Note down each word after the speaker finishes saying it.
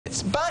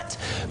things. But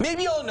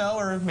maybe you'll know,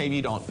 or maybe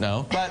you don't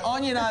know, but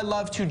Anya and I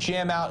love to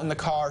jam out in the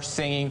car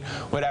singing,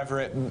 whatever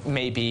it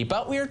may be.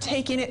 But we are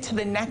taking it to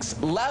the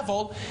next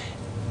level,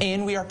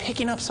 and we are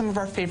picking up some of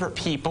our favorite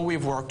people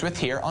we've worked with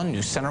here on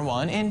News Center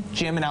 1 and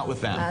jamming out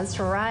with them. That's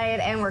right,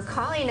 and we're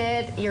calling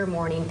it your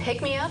morning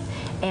pick-me-up,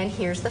 and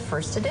here's the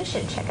first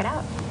edition. Check it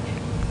out.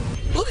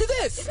 Look at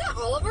this! Is that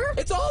Oliver?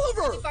 It's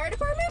Oliver! The fire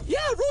department? Yeah,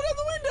 roll down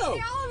the window!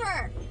 Hey,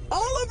 Oliver!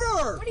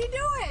 Oliver! What are you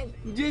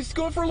doing? Just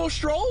going for a little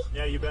stroll?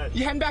 Yeah, you bet.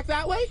 You heading back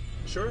that way?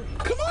 Sure.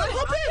 Come on,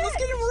 hop in, okay. let's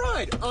get him a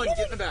ride. Oh, you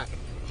get in the back.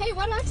 Hey,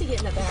 why not to get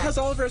in the back? Because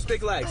Oliver has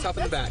big legs, hop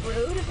in the back.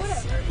 Rude,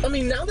 whatever. I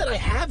mean, now that I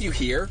have you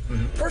here,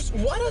 first,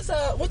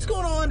 what's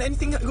going on?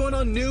 Anything going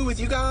on new with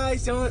you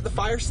guys, you know, at the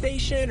fire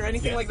station or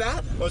anything like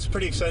that? Well, it's a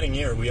pretty exciting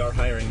year. We are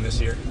hiring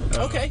this year.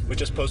 Okay. We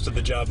just posted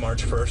the job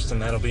March 1st,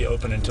 and that'll be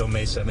open until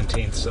May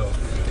 17th, so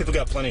people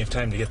got plenty of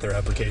time to get their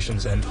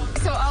applications in.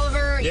 So,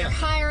 Oliver, Yeah. you're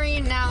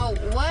hiring now.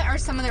 What are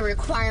some of the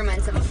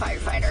requirements of a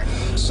firefighter?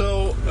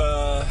 So,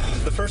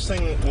 the first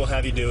thing we'll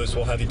have you do is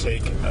we'll have you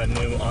take a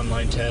new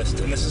online test,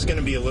 and this is going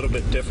to be a little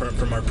bit different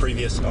from our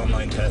previous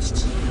online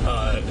tests.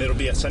 It'll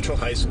be at Central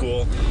High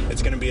School.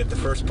 It's going to be at the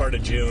first part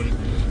of June,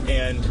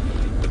 and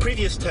the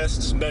previous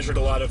tests measured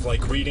a lot of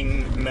like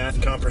reading,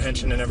 math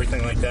comprehension, and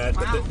everything like that.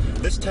 Wow. But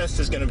this test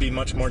is going to be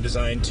much more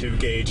designed to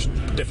gauge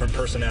different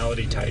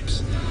personality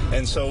types.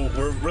 And so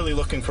we're really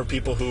looking for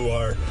people who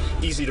are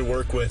easy to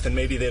work with, and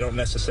maybe they don't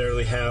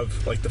necessarily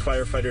have like the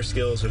firefighter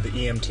skills or the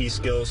EMT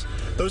skills.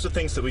 Those are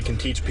things that we can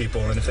teach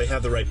people, and if they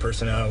have the right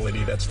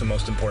personality, that's the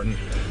most important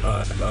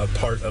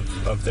part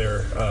of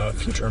their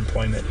future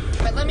employment.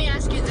 But let me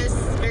ask you this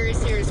very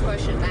serious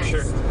question next.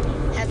 Sure.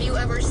 Have you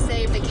ever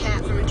saved a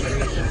cat from a tree?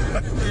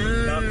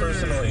 Not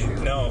personally,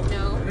 no.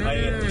 No?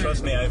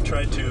 Trust me, I've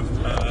tried to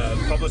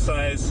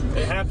publicize.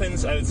 It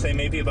happens, I would say,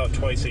 maybe about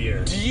twice a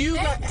year. Do you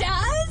It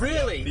does?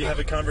 really? You have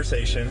a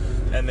conversation,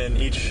 and then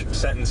each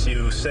sentence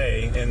you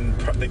say, and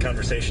the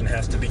conversation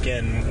has to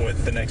begin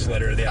with the next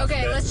letter of the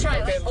alphabet. Okay, let's try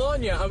it. Okay,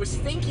 Anya, I was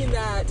thinking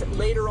that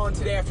later on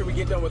today, after we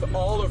get done with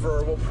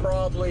Oliver, we'll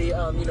probably,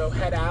 you know,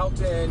 head out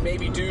and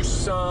maybe do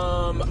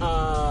some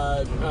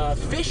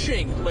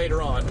fishing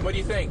later on. What do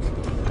you think?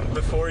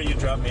 Before you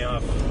drop me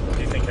off,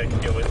 do you think I can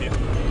go with you?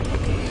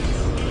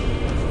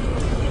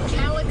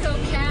 Calico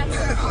cats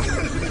are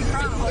awesome.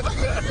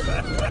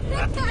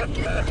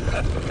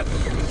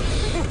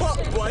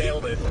 What?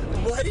 Nailed it.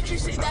 What did you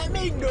say? That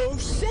made no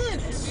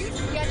sense. You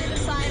got to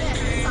decide it.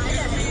 Decide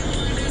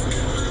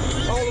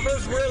it.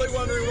 Oliver's really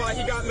wondering why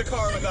he got in the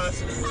car with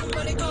us.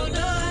 Somebody call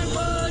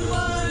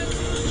 911.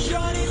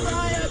 Johnny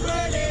Fire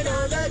burning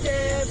on the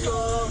dance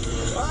floor.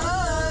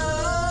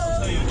 Oh.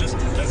 So you just,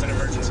 as an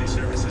emergency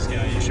services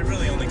guy, you should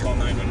really only call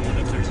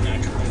 911 if there's an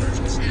actual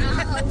emergency.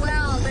 Oh,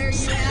 well, there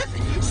you have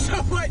it. So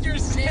what you're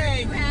saying? There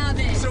you have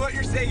it. So what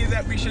you're saying is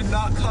that we should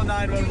not call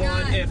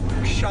 911 if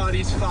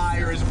Shawty's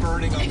fire is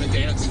burning on the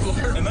dance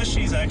floor. Unless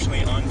she's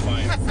actually on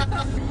fire.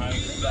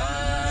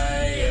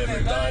 Bye,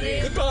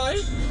 everybody.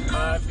 Goodbye.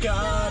 I've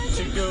got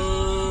to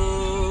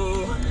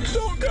go.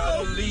 Don't go.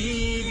 Gotta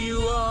leave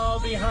you all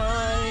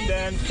behind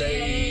and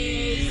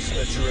face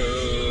the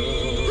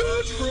truth.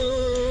 The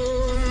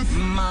truth.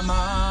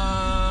 Mama.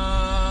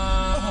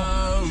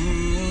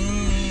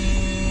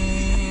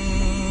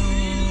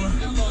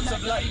 Bolts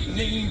of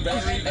lightning,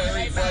 very,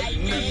 very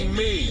frightening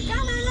me.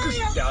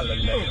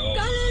 Galileo.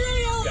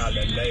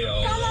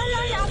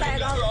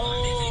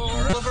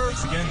 Oliver,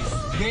 Again.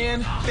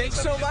 man, thanks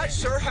so much,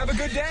 sir. Have a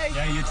good day.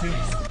 Yeah, you too.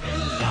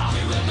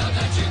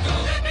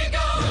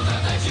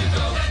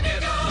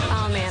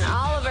 Oh man,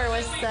 Oliver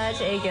was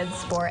such a good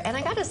sport, and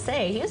I gotta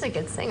say, he was a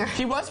good singer.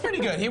 He was pretty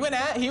good. He went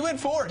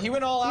for it. He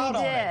went all out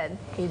on it.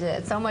 He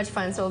did. So much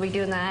fun. So we'll be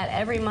doing that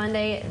every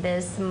Monday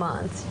this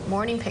month.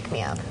 Morning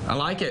pick-me-up. I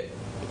like it.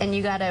 And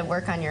you gotta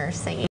work on your singing.